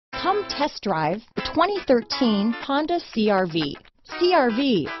Come test drive the 2013 Honda CR-V.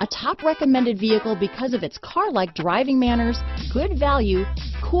 CR-V, a top recommended vehicle because of its car-like driving manners, good value,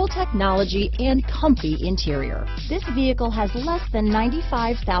 cool technology, and comfy interior. This vehicle has less than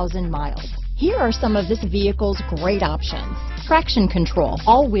 95,000 miles. Here are some of this vehicle's great options: traction control,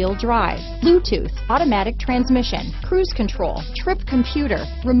 all-wheel drive, Bluetooth, automatic transmission, cruise control, trip computer,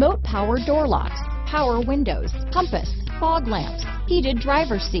 remote power door locks, power windows, compass, fog lamps, heated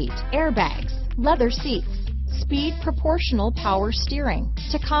driver's seat, airbags, leather seats, speed proportional power steering,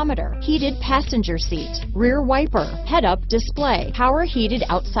 tachometer, heated passenger seat, rear wiper, head-up display, power heated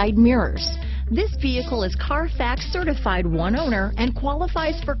outside mirrors. This vehicle is Carfax certified one owner and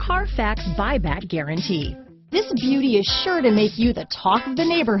qualifies for Carfax buyback guarantee. This beauty is sure to make you the talk of the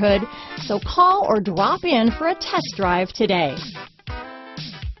neighborhood, so call or drop in for a test drive today.